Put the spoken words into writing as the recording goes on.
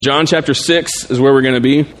John chapter 6 is where we're going to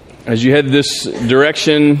be. As you head this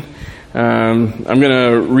direction, I'm going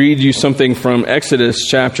to read you something from Exodus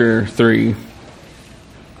chapter 3.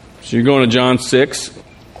 So you're going to John 6.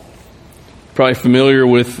 Probably familiar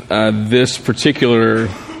with this particular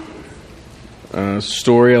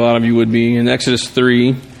story. A lot of you would be. In Exodus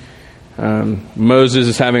 3, Moses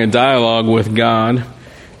is having a dialogue with God.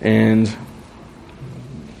 And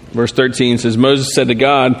verse 13 says, Moses said to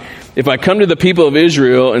God, "If I come to the people of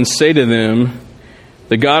Israel and say to them,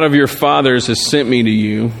 'The God of your fathers has sent me to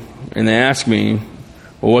you,' and they ask me,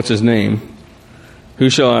 'Well, what's his name?'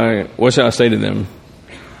 What shall I say to them?"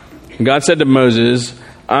 And God said to Moses,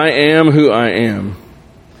 "I am who I am."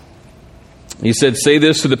 He said, "Say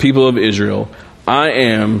this to the people of Israel, 'I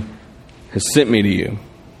am has sent me to you.'"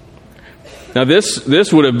 Now this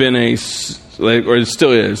would have been or it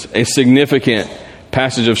still is, a significant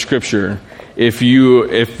passage of Scripture. If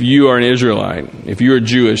you are an Israelite, if you are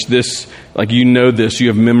Jewish, this, like, you know this, you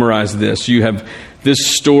have memorized this, this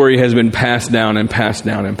story has been passed down and passed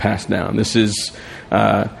down and passed down. This is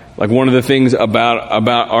like one of the things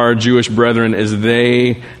about our Jewish brethren is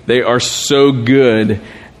they are so good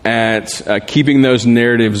at keeping those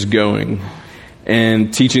narratives going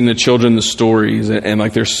and teaching the children the stories, and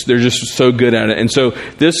like they're just so good at it. And so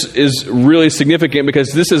this is really significant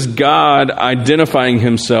because this is God identifying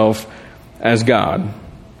himself as God.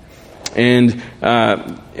 And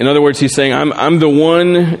in other words, he's saying, I'm the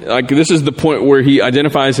one, like, this is the point where he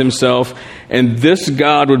identifies himself, and this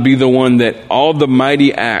God would be the one that all the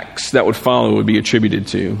mighty acts that would follow would be attributed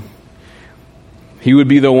to. He would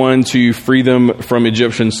be the one to free them from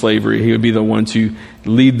Egyptian slavery. He would be the one to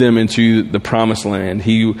lead them into the promised land.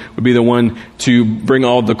 He would be the one to bring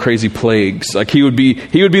all the crazy plagues. Like, he would be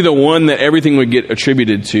the one that everything would get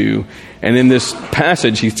attributed to. And in this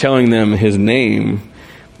passage, he's telling them his name.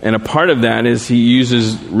 And a part of that is he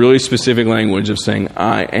uses really specific language of saying,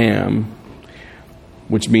 "I am,"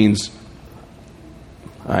 which means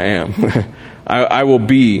I am. I will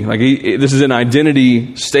be. Like, this is an identity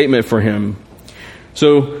statement for him.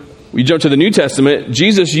 So we jump to the New Testament.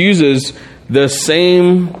 Jesus uses the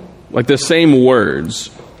same words,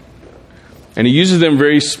 and he uses them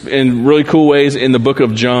in really cool ways in the book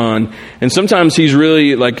of John. And sometimes he's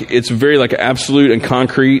really it's very absolute and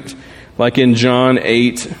concrete. Like in John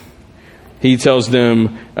 8, he tells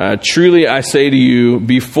them, "Truly I say to you,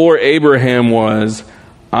 before Abraham was,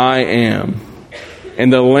 I am."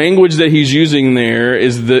 And the language that he's using there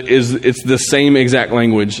is the same exact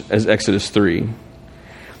language as Exodus 3.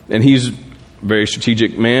 And he's a very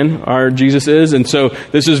strategic man, our Jesus is. And so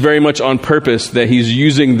this is very much on purpose that he's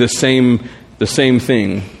using the same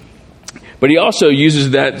thing. But he also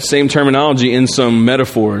uses that same terminology in some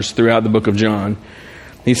metaphors throughout the book of John.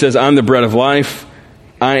 He says, "I'm the bread of life.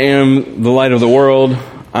 I am the light of the world.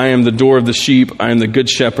 I am the door of the sheep. I am the good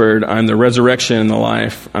shepherd. I am the resurrection and the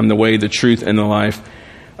life. I'm the way, the truth, and the life.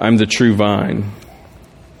 I'm the true vine."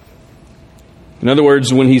 In other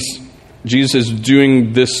words, when Jesus is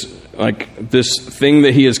doing this thing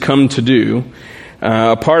that he has come to do,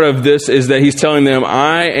 a part of this is that he's telling them,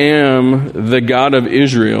 "I am the God of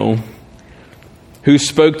Israel who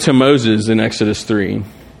spoke to Moses in Exodus 3.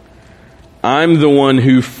 I'm the one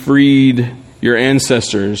who freed your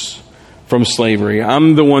ancestors from slavery.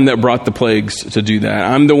 I'm the one that brought the plagues to do that.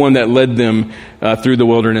 I'm the one that led them through the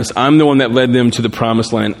wilderness. I'm the one that led them to the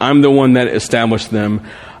promised land. I'm the one that established them.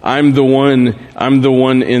 I'm the one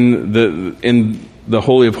in the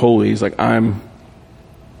Holy of Holies.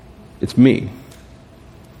 It's me."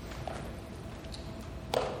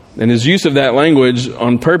 And his use of that language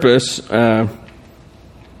on purpose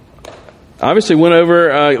obviously went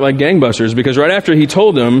over like gangbusters, because right after he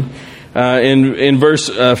told them, in verse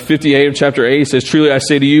 58 of chapter 8, it says, "Truly I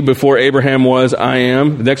say to you, before Abraham was, I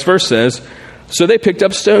am." The next verse says, "So they picked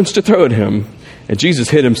up stones to throw at him. And Jesus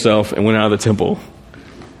hid himself and went out of the temple."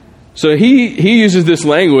 So he uses this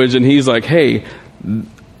language, and he's like, "Hey,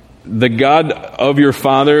 the God of your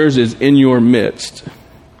fathers is in your midst."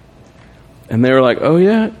 And they were like, "Oh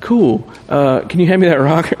yeah, cool. Can you hand me that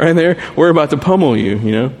rock right there? We're about to pummel you,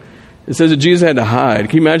 you know?" It says that Jesus had to hide.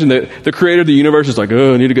 Can you imagine that the creator of the universe is like,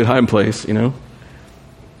 "Oh, I need a good hiding place," you know?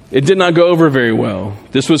 It did not go over very well.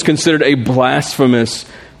 This was considered a blasphemous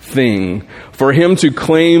thing. For him to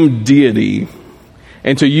claim deity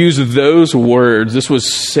and to use those words, this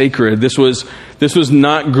was sacred. This was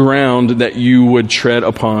not ground that you would tread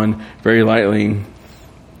upon very lightly.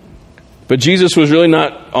 But Jesus was really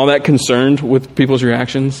not all that concerned with people's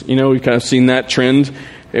reactions. You know, we've kind of seen that trend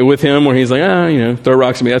with him where he's like, throw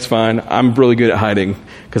rocks at me, that's fine. I'm really good at hiding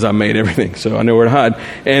because I made everything, so I know where to hide.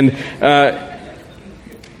 And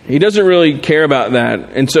He doesn't really care about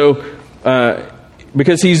that. And so,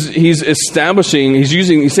 because he's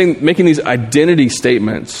making these identity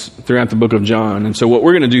statements throughout the book of John. And so what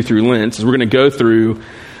we're going to do through Lent is we're going to go through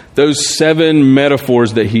those 7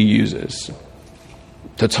 metaphors that he uses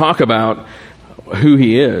to talk about who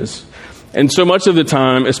he is. And so much of the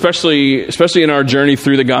time, especially in our journey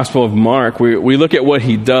through the Gospel of Mark, we look at what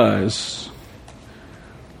he does.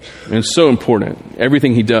 And it's so important.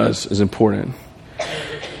 Everything he does is important.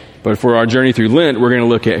 But for our journey through Lent, we're going to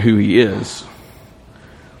look at who he is.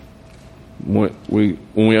 When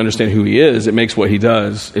we understand who he is, it makes what he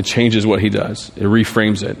does, it changes what he does. It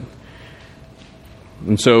reframes it.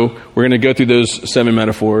 And so we're going to go through those 7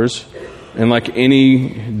 metaphors. And like any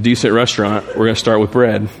decent restaurant, we're going to start with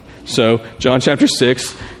bread. So John chapter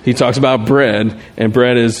 6, he talks about bread. And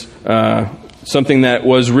bread is something that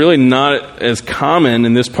was really not as common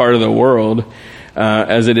in this part of the world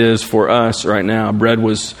as it is for us right now. Bread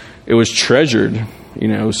was treasured. It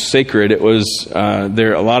was sacred. It was a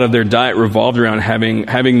lot of their diet revolved around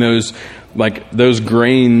having those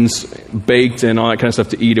grains baked and all that kind of stuff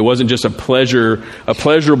to eat. It wasn't just a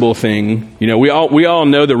pleasurable thing. We all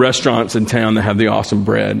know the restaurants in town that have the awesome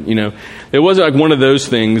bread. It wasn't like one of those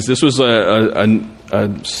things. This was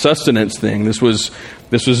a sustenance thing. This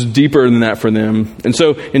was deeper than that for them. And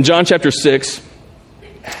so in John chapter 6,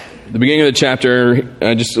 the beginning of the chapter,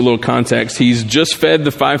 just a little context, he's just fed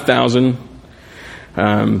the 5,000.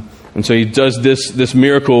 And so he does this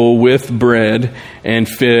miracle with bread and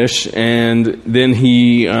fish, and then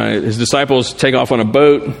his disciples take off on a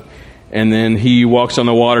boat, and then he walks on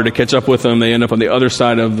the water to catch up with them. They end up on the other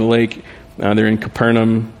side of the lake. They're in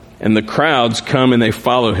Capernaum, and the crowds come and they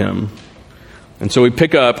follow him. And so we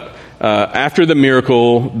pick up after the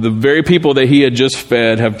miracle, the very people that he had just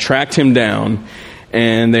fed have tracked him down,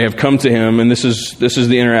 and they have come to him, and this is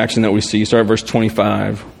the interaction that we see. Start at verse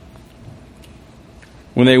 25.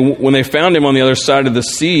 When they found him on the other side of the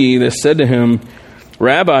sea, they said to him,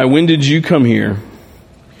 "Rabbi, when did you come here?"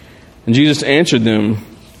 And Jesus answered them,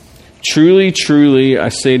 "Truly, truly, I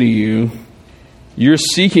say to you, you're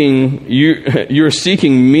seeking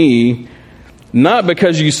me, not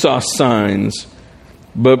because you saw signs,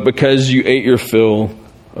 but because you ate your fill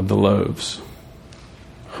of the loaves."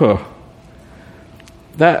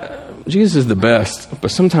 That Jesus is the best,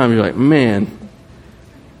 but sometimes you're like, man.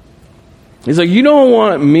 He's like, you don't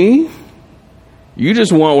want me. You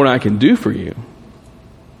just want what I can do for you.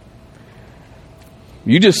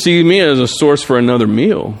 You just see me as a source for another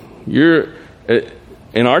meal.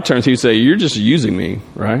 In our terms, he'd say, you're just using me,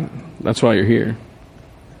 right? That's why you're here.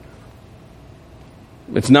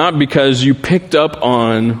 It's not because you picked up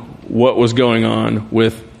on what was going on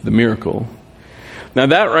with the miracle. Now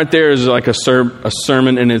that right there is like a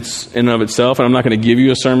sermon in and of itself, and I'm not going to give you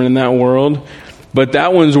a sermon in that world. But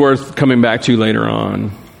that one's worth coming back to later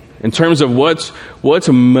on. In terms of what's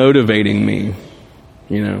motivating me,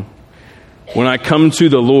 when I come to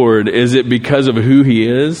the Lord, is it because of who he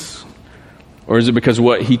is? Or is it because of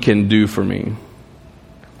what he can do for me?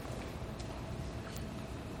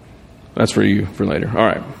 That's for you for later. All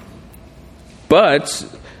right. But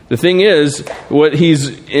the thing is, what he's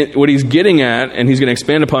getting at, and he's going to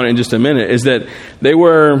expand upon it in just a minute, is that they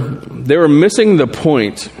were missing the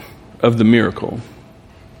point of the miracle,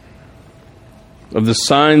 of the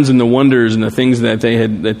signs and the wonders and the things that they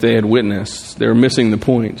had witnessed. They were missing the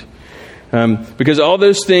point, because all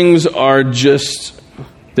those things are just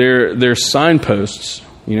they're signposts.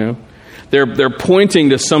 They're pointing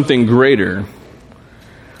to something greater.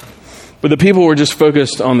 But the people were just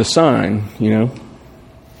focused on the sign.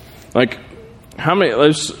 Like how many?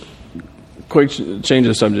 Let's quick change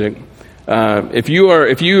the subject. If we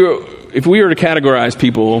were to categorize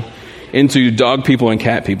people into dog people and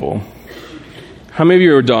cat people, how many of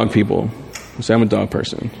you are dog people? Say I'm a dog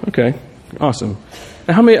person. Okay, awesome.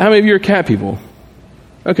 Now, how many of you are cat people?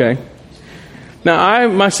 Okay. Now I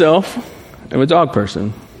myself am a dog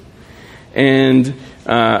person, and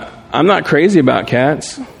I'm not crazy about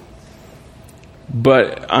cats,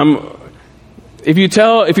 but if you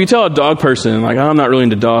tell a dog person like, oh, I'm not really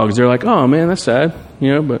into dogs, they're like, oh man, that's sad,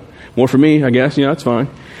 but more for me, I guess, that's fine.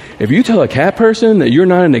 If you tell a cat person that you're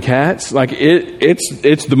not into cats, like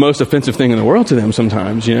it's the most offensive thing in the world to them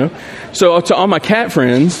sometimes, So to all my cat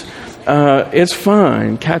friends, it's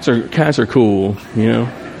fine. Cats are cool,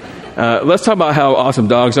 Let's talk about how awesome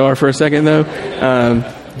dogs are for a second, though.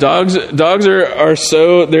 Dogs are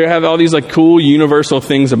so, they have all these like cool universal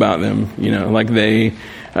things about them, like they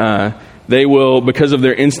will, because of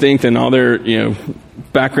their instinct and all their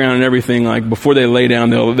background and everything, like before they lay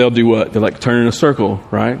down, they'll do what? They'll like turn in a circle,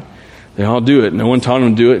 right? They all do it. No one taught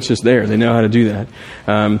them to do it. It's just there. They know how to do that.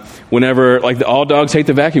 Whenever, like, all dogs hate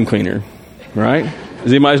the vacuum cleaner, right?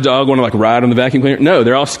 Does anybody's dog want to, like, ride on the vacuum cleaner? No,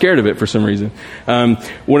 they're all scared of it for some reason.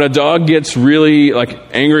 When a dog gets really, like,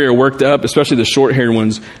 angry or worked up, especially the short-haired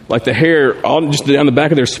ones, like, the hair all just down the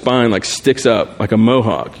back of their spine, like, sticks up like a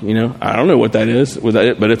mohawk, you know? I don't know what that is, but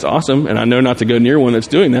it's awesome, and I know not to go near one that's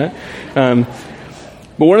doing that.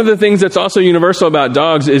 But one of the things that's also universal about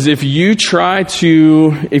dogs is if you're like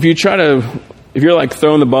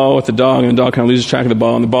throwing the ball with the dog and the dog kind of loses track of the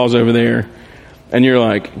ball and the ball's over there, and you're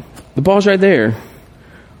like, the ball's right there.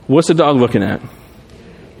 What's the dog looking at?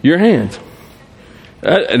 Your hand.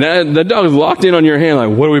 The dog is locked in on your hand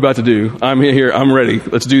like, what are we about to do? I'm here. I'm ready.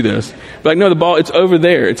 Let's do this. But like, no, the ball, it's over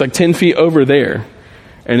there. It's like 10 feet over there.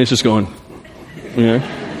 And it's just going, you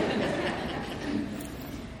know.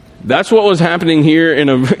 That's what was happening here in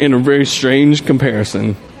a very strange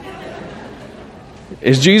comparison.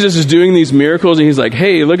 Is Jesus is doing these miracles and he's like,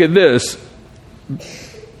 hey, look at this.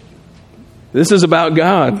 This is about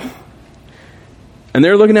God. And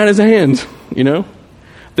they're looking at his hand, you know.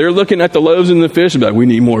 They're looking at the loaves and the fish and be like, we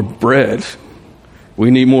need more bread.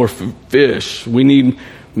 We need more fish. We need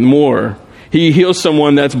more. He heals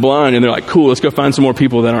someone that's blind and they're like, cool, let's go find some more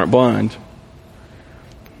people that aren't blind.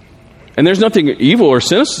 And there's nothing evil or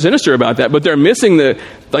sinister about that, but they're missing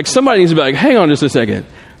somebody needs to be like, hang on just a second.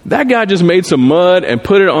 That guy just made some mud and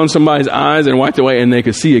put it on somebody's eyes and wiped away and they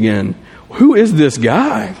could see again. Who is this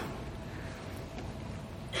guy?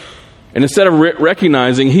 And instead of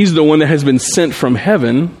recognizing he's the one that has been sent from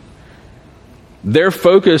heaven, they're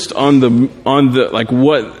focused on the like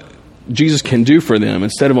what Jesus can do for them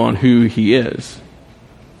instead of on who he is.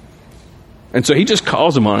 And so he just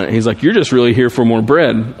calls them on it. He's like, you're just really here for more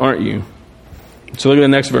bread, aren't you? So look at the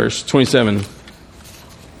next verse, 27. It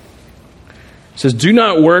says, do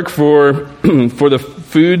not work for the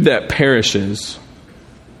food that perishes,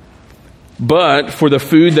 but for the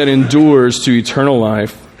food that endures to eternal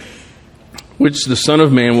life, which the Son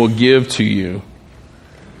of Man will give to you.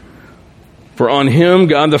 For on him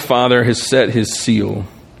God the Father has set his seal.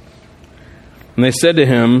 And they said to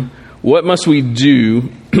him, what must we do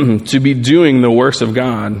to be doing the works of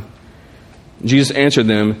God? Jesus answered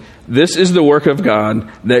them, this is the work of God,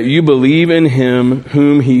 that you believe in him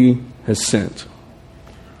whom he has sent.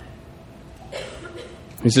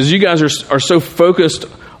 He says, you guys are so focused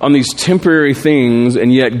on these temporary things,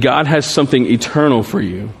 and yet God has something eternal for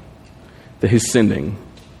you that he's sending.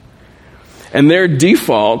 And their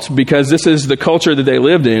default, because this is the culture that they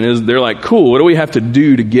lived in, is they're like, cool, what do we have to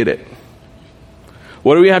do to get it?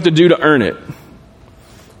 What do we have to do to earn it?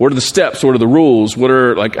 What are the steps? What are the rules? What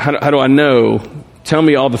are, like, how do I know? Tell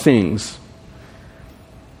me all the things.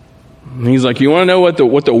 And he's like, you want to know what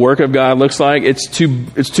the work of God looks like? It's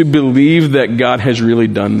to believe that God has really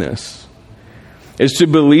done this. It's to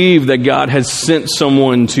believe that God has sent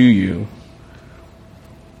someone to you.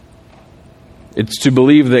 It's to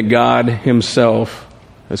believe that God himself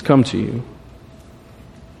has come to you.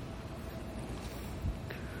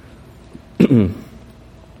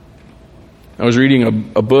 I was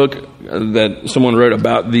reading a book that someone wrote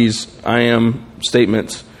about these I am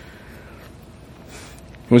statements.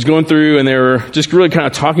 I was going through and they were just really kind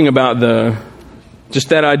of talking about just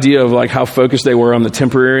that idea of like how focused they were on the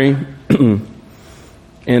temporary.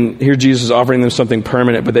 And here Jesus is offering them something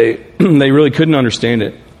permanent, but they really couldn't understand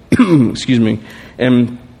it. Excuse me.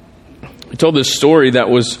 And he told this story that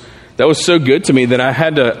was so good to me that I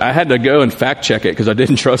had to go and fact check it because I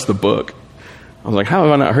didn't trust the book. I was like, how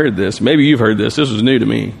have I not heard this? Maybe you've heard this. This was new to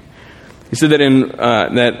me. He said that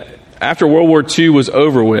that after World War II was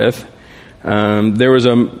over with, there was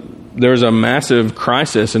a massive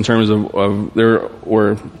crisis in terms of there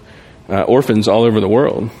were orphans all over the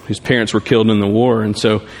world whose parents were killed in the war, and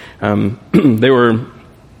so they were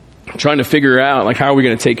trying to figure out like how are we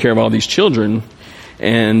going to take care of all these children,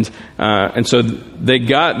 and so they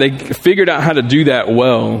figured out how to do that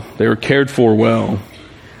well. They were cared for well.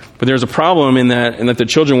 But there's a problem in that the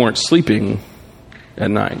children weren't sleeping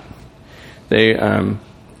at night. They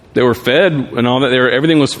were fed and all that.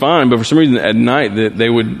 Everything was fine, but for some reason at night they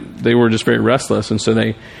were just very restless, and so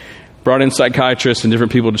they brought in psychiatrists and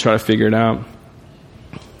different people to try to figure it out.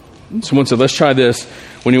 Someone said, "Let's try this.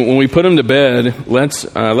 When we put them to bed, let's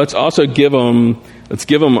also give them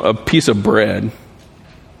a piece of bread.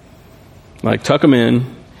 Like tuck them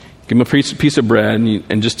in." Give them a piece of bread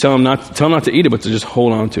and just tell them not to eat it, but to just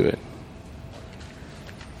hold on to it.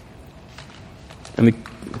 And the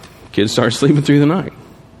kids started sleeping through the night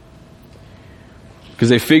because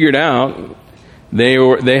they figured out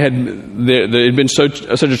it had been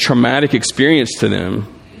such a traumatic experience to them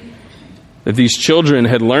That these children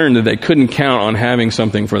had learned that they couldn't count on having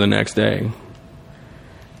something for the next day.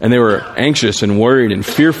 And they were anxious and worried and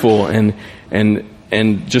fearful and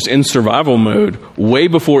just in survival mode way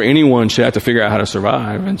before anyone should have to figure out how to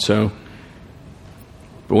survive. And so,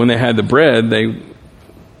 but when they had the bread, they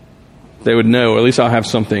would know, at least I'll have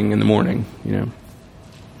something in the morning, And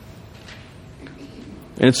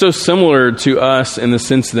it's so similar to us in the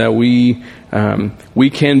sense that we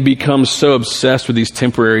can become so obsessed with these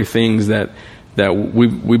temporary things that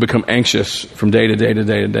we become anxious from day to day to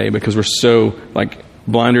day to day because we're so like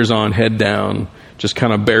blinders on, head down, just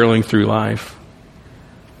kind of barreling through life.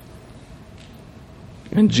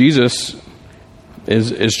 And Jesus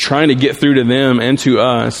is trying to get through to them and to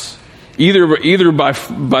us, either by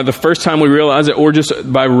the first time we realize it or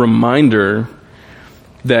just by reminder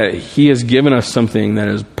that he has given us something that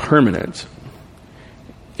is permanent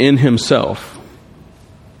in himself.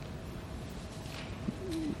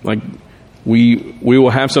 Like we will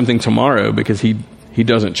have something tomorrow because he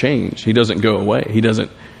doesn't change. He doesn't go away. He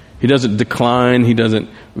doesn't decline. He doesn't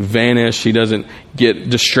vanish. He doesn't get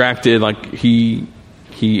distracted. Like he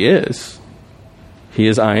is. He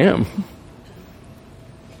is I am.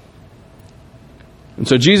 And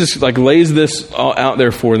so Jesus lays this all out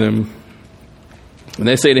there for them. And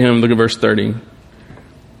they say to him, look at verse 30.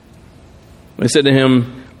 They said to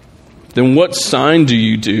him, then what sign do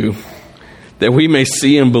you do that we may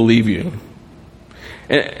see and believe you?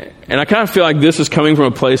 And I kind of feel like this is coming from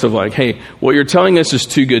a place of hey, what you're telling us is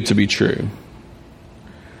too good to be true.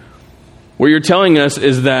 What you're telling us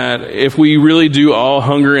is that if we really do all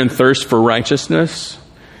hunger and thirst for righteousness,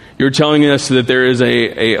 you're telling us that there is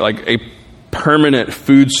a permanent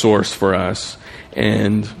food source for us,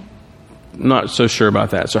 and I'm not so sure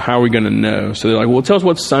about that. So how are we going to know? So they're like, well, tell us,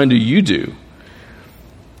 what sign do you do?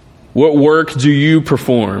 What work do you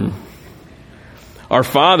perform? Our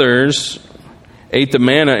fathers ate the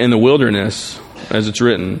manna in the wilderness, as it's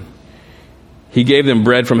written. He gave them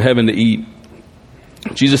bread from heaven to eat.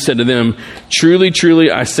 Jesus said to them, truly, truly,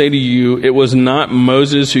 I say to you, it was not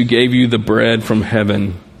Moses who gave you the bread from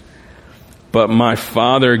heaven, but my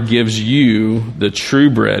Father gives you the true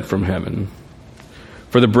bread from heaven.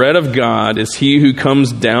 For the bread of God is he who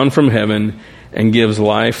comes down from heaven and gives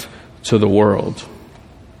life to the world.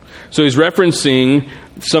 So he's referencing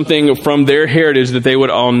something from their heritage that they would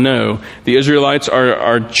all know. The Israelites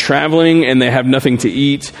are traveling and they have nothing to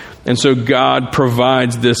eat. And so God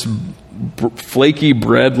provides this flaky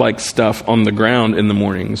bread-like stuff on the ground in the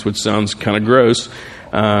mornings, which sounds kind of gross.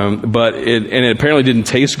 But it apparently didn't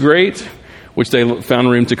taste great, which they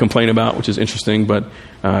found room to complain about, which is interesting. But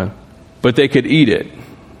they could eat it,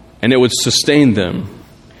 and it would sustain them.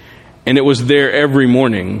 And it was there every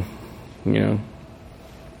morning, And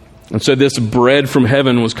so this bread from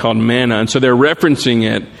heaven was called manna. And so they're referencing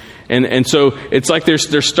it. And so it's like they're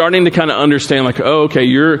starting to kind of understand, oh, okay,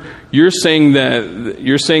 you're saying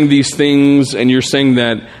these things, and you're saying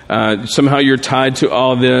that somehow you're tied to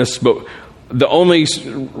all this, but the only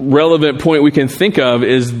relevant point we can think of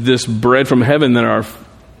is this bread from heaven that our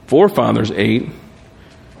forefathers ate.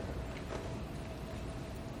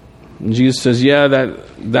 And Jesus says, yeah,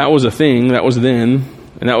 that was a thing, that was then,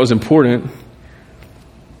 and that was important.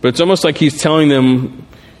 But it's almost like he's telling them,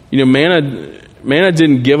 manna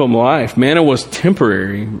didn't give them life. Manna was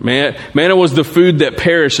temporary. Manna was the food that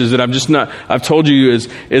perishes, that I've told you is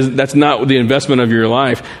that's not the investment of your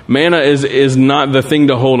life. Manna is not the thing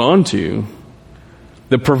to hold on to.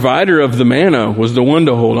 The provider of the manna was the one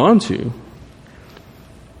to hold on to.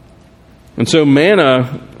 And so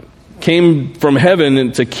manna came from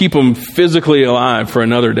heaven to keep them physically alive for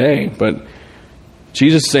another day. But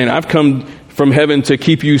Jesus is saying, I've come from heaven to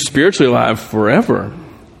keep you spiritually alive forever.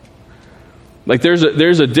 There's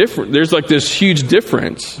this huge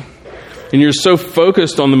difference, and you're so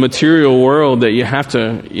focused on the material world that you have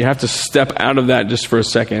to step out of that just for a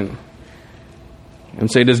second and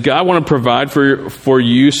say, does God want to provide for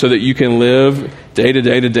you so that you can live day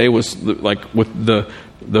to day with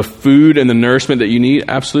the food and the nourishment that you need?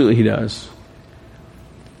 Absolutely, He does.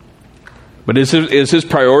 But is His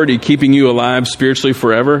priority keeping you alive spiritually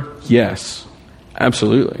forever? Yes,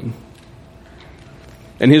 absolutely.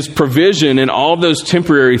 And His provision and all those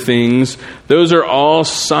temporary things, those are all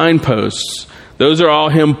signposts. Those are all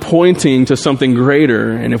Him pointing to something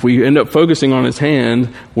greater. And if we end up focusing on His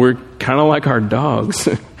hand, we're kind of like our dogs.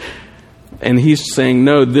 And He's saying,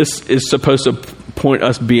 no, this is supposed to point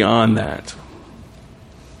us beyond that.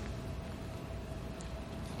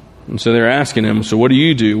 And so they're asking Him, so what do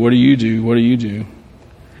you do? What do you do? What do you do?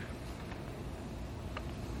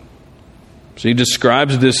 So he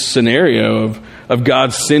describes this scenario of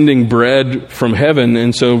God sending bread from heaven.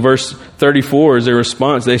 And so verse 34 is their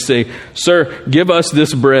response. They say, "Sir, give us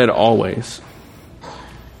this bread always."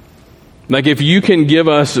 Like, if you can give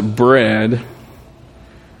us bread,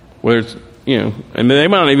 whether it's, I mean, they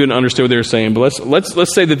might not even understand what they were saying, but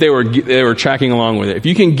let's say that they were tracking along with it. If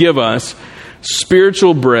you can give us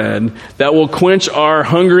spiritual bread that will quench our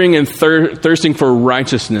hungering and thirsting for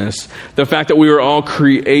righteousness, the fact that we were all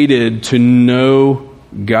created to know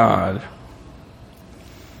God.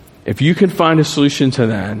 If you can find a solution to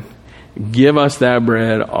that, give us that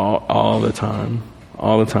bread all the time,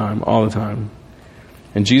 all the time, all the time.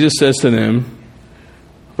 And Jesus says to them,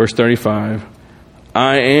 verse 35,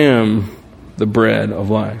 "I am the bread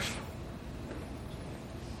of life."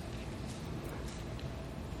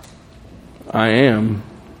 I am.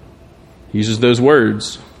 He uses those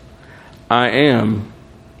words. I am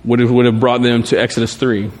would have brought them to Exodus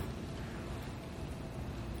 3.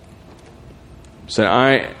 Said,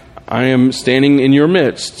 I am standing in your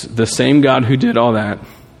midst, the same God who did all that.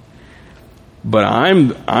 But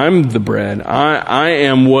I'm the bread. I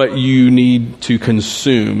am what you need to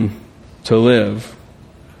consume to live.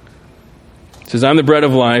 It says, I'm the bread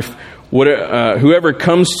of life. Whoever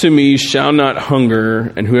comes to me shall not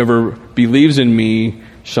hunger, and whoever believes in me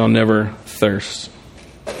shall never thirst.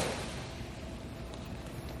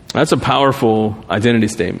 That's a powerful identity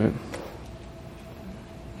statement.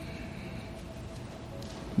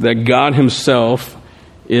 That God himself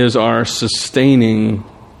is our sustaining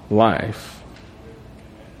life.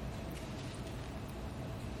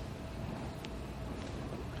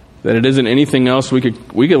 That it isn't anything else. We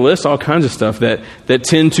could list all kinds of stuff that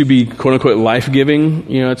tend to be quote unquote life-giving.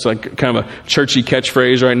 It's like kind of a churchy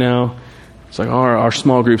catchphrase right now. It's like our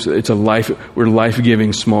small groups. We're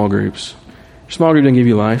life-giving small groups. Your small group doesn't give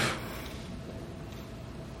you life.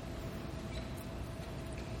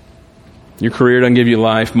 Your career doesn't give you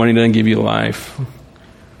life. Money doesn't give you life.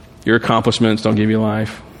 Your accomplishments don't give you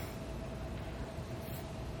life.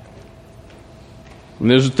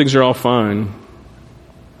 And those things are all fine.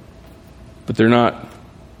 But they're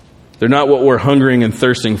not what we're hungering and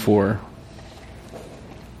thirsting for.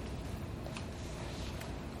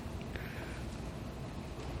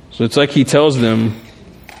 So it's like he tells them,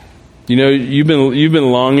 you've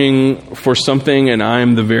been longing for something, and I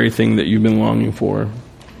am the very thing that you've been longing for.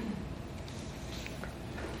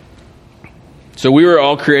 So we were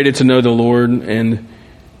all created to know the Lord, and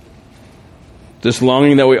this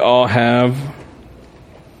longing that we all have,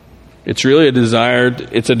 it's really a desire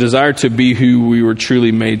to be who we were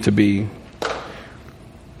truly made to be.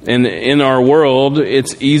 And in our world,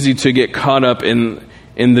 it's easy to get caught up in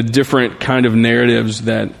the different kind of narratives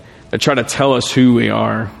that try to tell us who we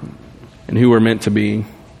are and who we're meant to be.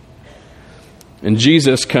 And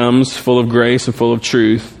Jesus comes full of grace and full of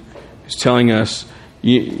truth. He's telling us,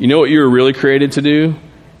 you know what you were really created to do?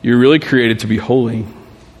 You're really created to be holy.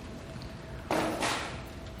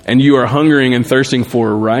 And you are hungering and thirsting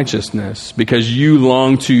for righteousness because you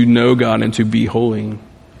long to know God and to be holy.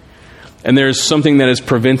 And there's something that is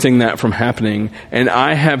preventing that from happening. And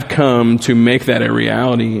I have come to make that a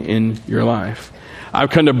reality in your life. I've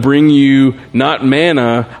come to bring you not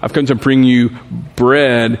manna, I've come to bring you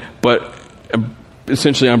bread, but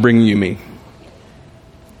essentially I'm bringing you me.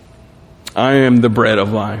 I am the bread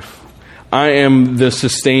of life. I am the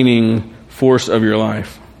sustaining force of your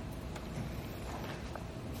life.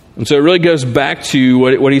 And so it really goes back to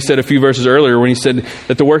what he said a few verses earlier when he said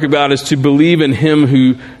that the work of God is to believe in him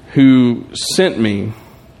who sent me.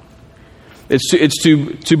 It's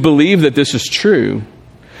to believe that this is true.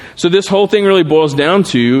 So this whole thing really boils down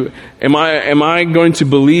to, am I going to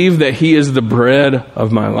believe that he is the bread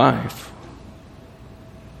of my life?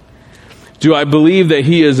 Do I believe that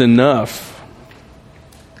he is enough?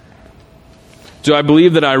 Do I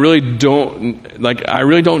believe that I really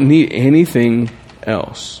don't need anything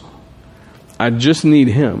else? I just need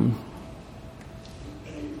him.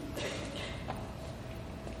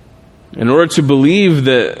 In order to believe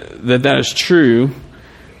that is true,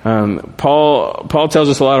 Paul tells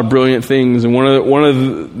us a lot of brilliant things, and one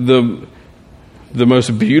of the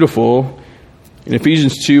most beautiful in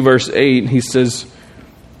Ephesians 2 verse 8, he says,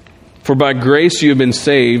 "For by grace you have been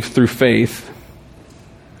saved through faith.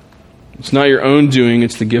 It's not your own doing;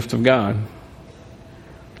 it's the gift of God."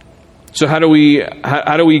 So how do we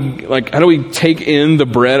take in the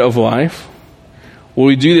bread of life? Well,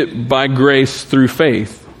 we do it by grace through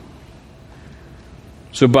faith.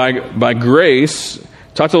 So by grace,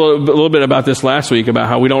 talked a little bit about this last week, about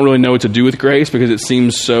how we don't really know what to do with grace because it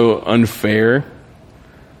seems so unfair.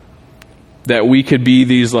 That we could be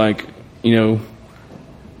these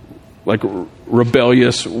like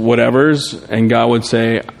rebellious whatevers, and God would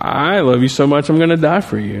say, I love you so much, I'm going to die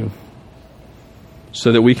for you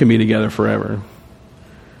so that we can be together forever.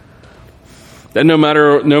 That no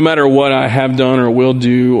matter what I have done or will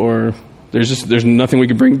do, or there's nothing we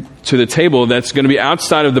can bring to the table that's going to be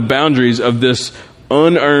outside of the boundaries of this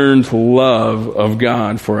unearned love of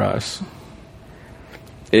God for us.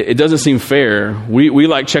 It doesn't seem fair. We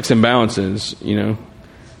like checks and balances,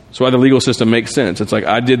 That's why the legal system makes sense. It's like,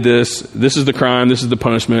 I did this is the crime, this is the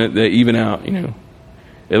punishment, they even out,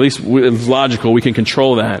 At least it's logical, we can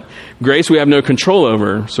control that. Grace we have no control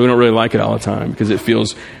over, so we don't really like it all the time because it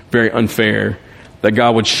feels very unfair that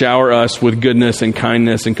God would shower us with goodness and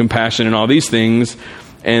kindness and compassion and all these things,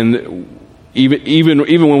 and even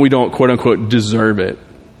when we don't, quote unquote, deserve it.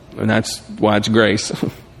 And that's why it's grace.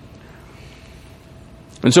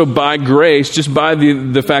 And so by grace, just by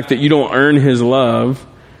the fact that you don't earn his love,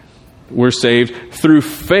 we're saved through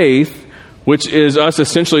faith, which is us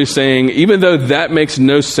essentially saying, even though that makes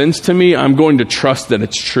no sense to me, I'm going to trust that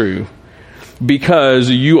it's true.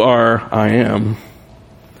 Because you are, I am.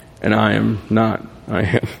 And I am not, I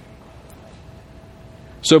am.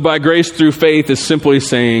 So by grace through faith is simply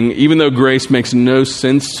saying, even though grace makes no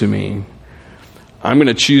sense to me, I'm going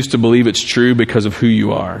to choose to believe it's true because of who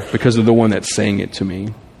you are, because of the one that's saying it to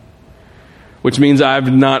me. Which means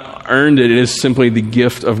I've not earned it. It is simply the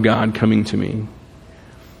gift of God coming to me.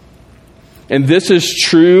 And this is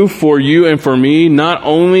true for you and for me, not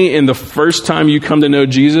only in the first time you come to know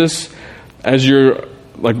Jesus as your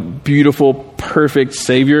beautiful, perfect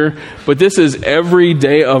Savior, but this is every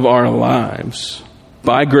day of our lives.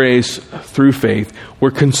 By grace, through faith,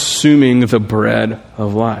 we're consuming the bread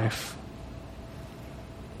of life.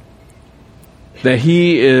 That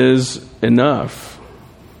he is enough.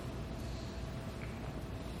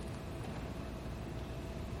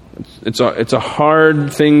 It's a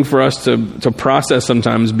hard thing for us to process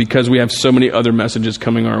sometimes because we have so many other messages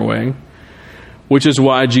coming our way, which is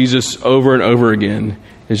why Jesus over and over again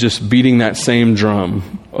is just beating that same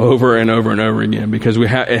drum over and over and over again, because it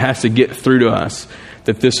has to get through to us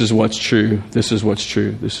that this is what's true, this is what's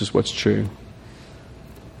true, this is what's true.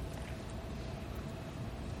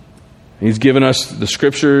 He's given us the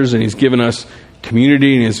scriptures, and he's given us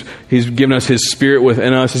community, and he's given us his spirit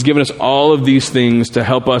within us. He's given us all of these things to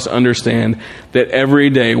help us understand that every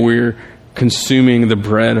day we're consuming the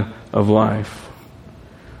bread of life.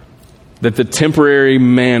 That the temporary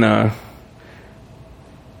manna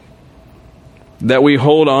that we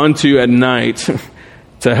hold on to at night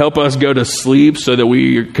to help us go to sleep so that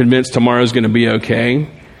we are convinced tomorrow's going to be okay,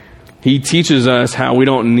 he teaches us how we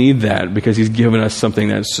don't need that because he's given us something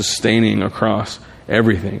that's sustaining across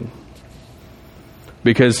everything.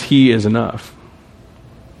 Because he is enough.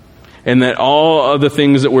 And that all of the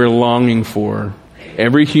things that we're longing for,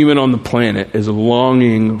 every human on the planet is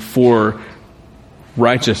longing for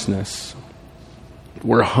righteousness.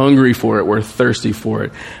 We're hungry for it. We're thirsty for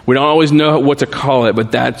it. We don't always know what to call it,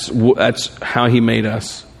 but that's how he made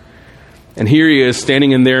us. And here he is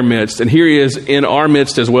standing in their midst. And here he is in our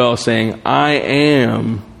midst as well, saying, I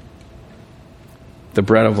am the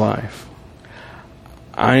bread of life.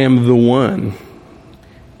 I am the one.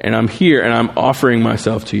 And I'm here and I'm offering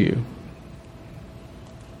myself to you.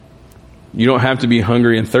 You don't have to be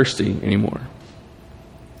hungry and thirsty anymore.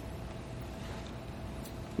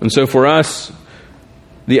 And so for us,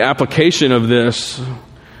 the application of this,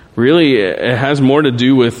 really, it has more to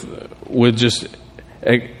do with just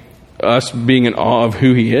us being in awe of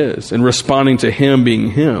who he is and responding to him being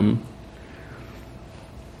him.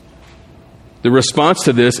 The response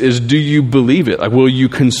to this is, do you believe it? Will you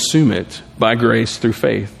consume it by grace through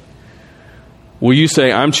faith? Will you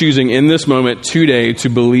say, I'm choosing in this moment today to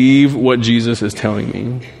believe what Jesus is telling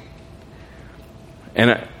me?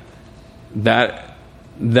 And that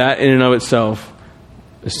in and of itself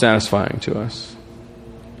is satisfying to us.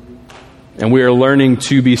 And we are learning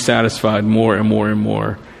to be satisfied more and more and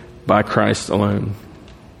more by Christ alone.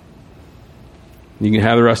 You can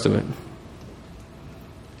have the rest of it.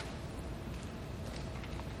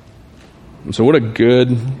 And so what a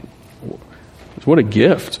gift, What a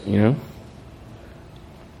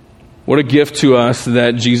gift to us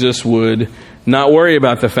that Jesus would not worry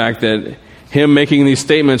about the fact that him making these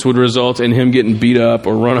statements would result in him getting beat up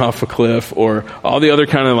or run off a cliff or all the other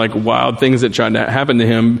kind of wild things that tried to happen to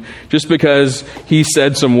him just because he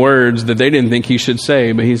said some words that they didn't think he should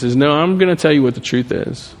say. But he says, no, I'm going to tell you what the truth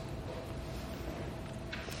is.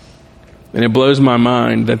 And it blows my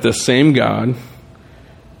mind that the same God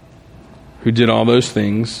who did all those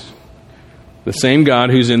things, the same God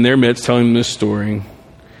who's in their midst telling them this story,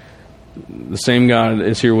 the same God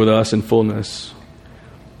is here with us in fullness.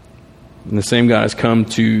 And the same God has come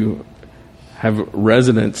to have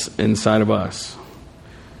residence inside of us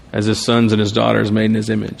as his sons and his daughters made in his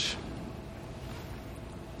image.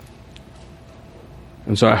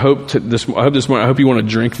 And so I hope this morning, I hope you want to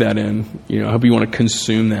drink that in. I hope you want to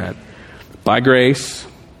consume that by grace,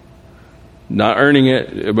 not earning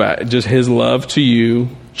it, but just his love to you,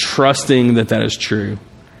 trusting that is true,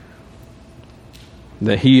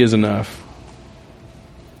 that he is enough.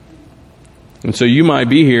 And so you might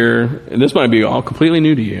be here, and this might be all completely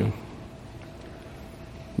new to you.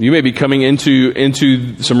 You may be coming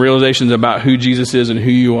into some realizations about who Jesus is and who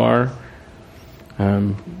you are.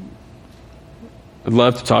 I'd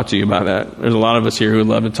love to talk to you about that. There's a lot of us here who would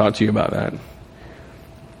love to talk to you about that.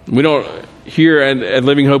 We don't, here at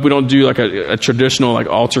Living Hope, we don't do like a traditional like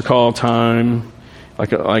altar call time,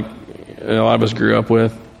 like a lot of us grew up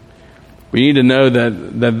with. We need to know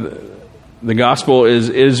that the gospel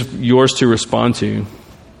is yours to respond to.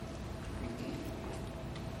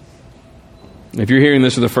 If you're hearing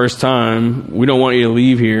this for the first time, we don't want you to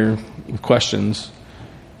leave here with questions.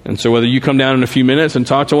 And so whether you come down in a few minutes and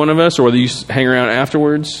talk to one of us, or whether you hang around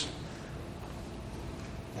afterwards,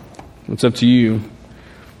 it's up to you.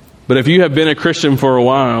 But if you have been a Christian for a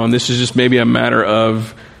while, and this is just maybe a matter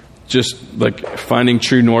of just like finding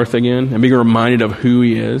true north again and being reminded of who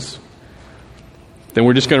he is, then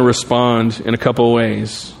we're just going to respond in a couple of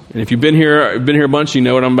ways. And if you've been here a bunch, you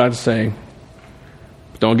know what I'm about to say.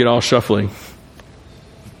 But don't get all shuffling.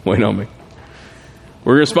 Wait on me.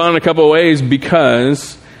 We're going to respond in a couple of ways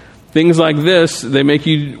because things like this, they make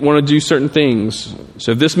you want to do certain things.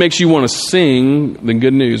 So if this makes you want to sing, then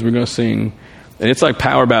good news, we're going to sing. And it's like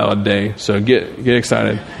Power Ballad Day, so get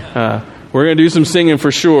excited. We're going to do some singing for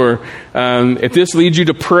sure. If this leads you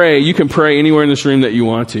to pray, you can pray anywhere in this room that you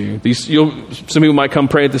want to. Some people might come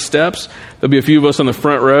pray at the steps. There'll be a few of us on the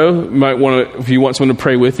front row. You might want to, if you want someone to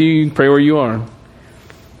pray with you, you can pray where you are.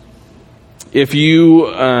 If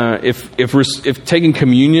taking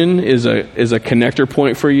communion is a connector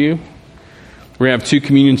point for you, we're going to have 2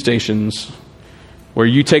 communion stations where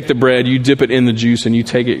you take the bread, you dip it in the juice, and you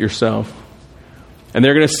take it yourself. And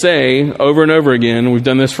they're going to say over and over again, we've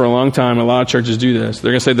done this for a long time, a lot of churches do this,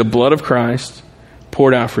 they're going to say the blood of Christ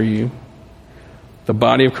poured out for you, the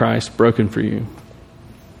body of Christ broken for you.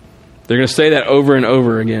 They're going to say that over and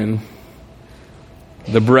over again.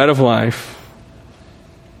 The bread of life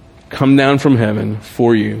come down from heaven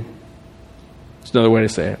for you. It's another way to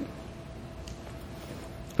say it.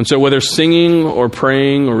 And so whether singing or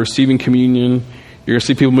praying or receiving communion, you're going to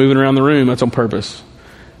see people moving around the room. That's on purpose.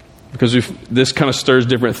 Because this kind of stirs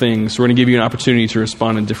different things. So we're going to give you an opportunity to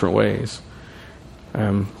respond in different ways. So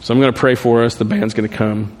I'm going to pray for us. The band's going to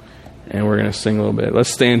come, and we're going to sing a little bit. Let's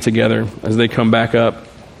stand together as they come back up.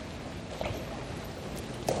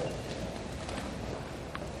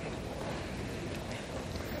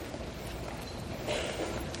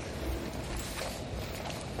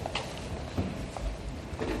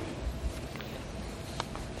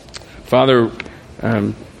 Father,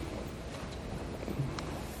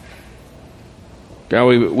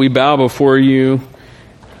 God, we bow before you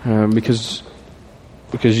because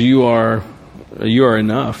you are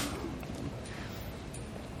enough.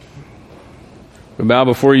 We bow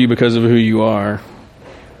before you because of who you are.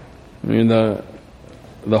 You're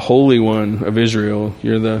the Holy One of Israel.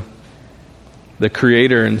 You're the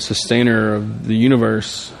creator and sustainer of the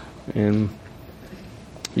universe. And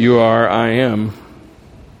you are I am.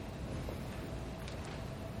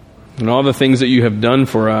 And all the things that you have done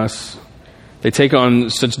for us, they take on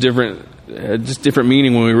such different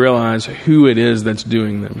meaning when we realize who it is that's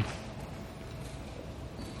doing them.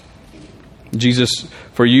 Jesus,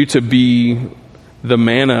 for you to be the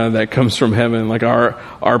manna that comes from heaven, like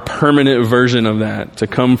our permanent version of that, to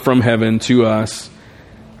come from heaven to us,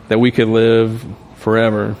 that we could live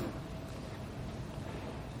forever.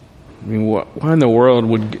 I mean, why in the world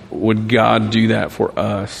would God do that for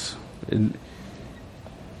us?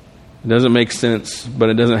 It doesn't make sense, but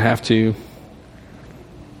it doesn't have to.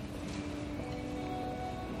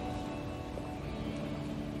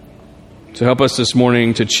 So help us this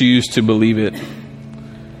morning to choose to believe it,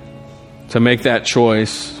 to make that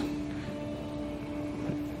choice,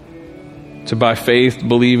 to by faith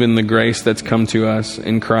believe in the grace that's come to us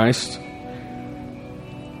in Christ,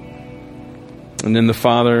 and in the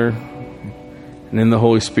Father, and in the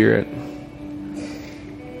Holy Spirit.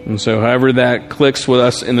 And so however that clicks with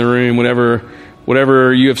us in the room,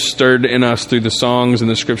 whatever you have stirred in us through the songs and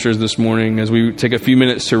the scriptures this morning, as we take a few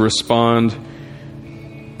minutes to respond,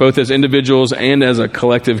 both as individuals and as a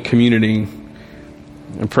collective community,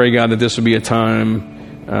 and pray, God, that this would be a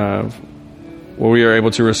time where we are able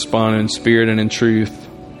to respond in spirit and in truth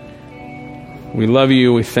We love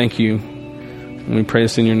you. We thank you. And we pray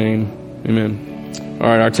this in your name. Amen. All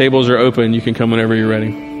right, our tables are open. You can come whenever you're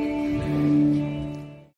ready.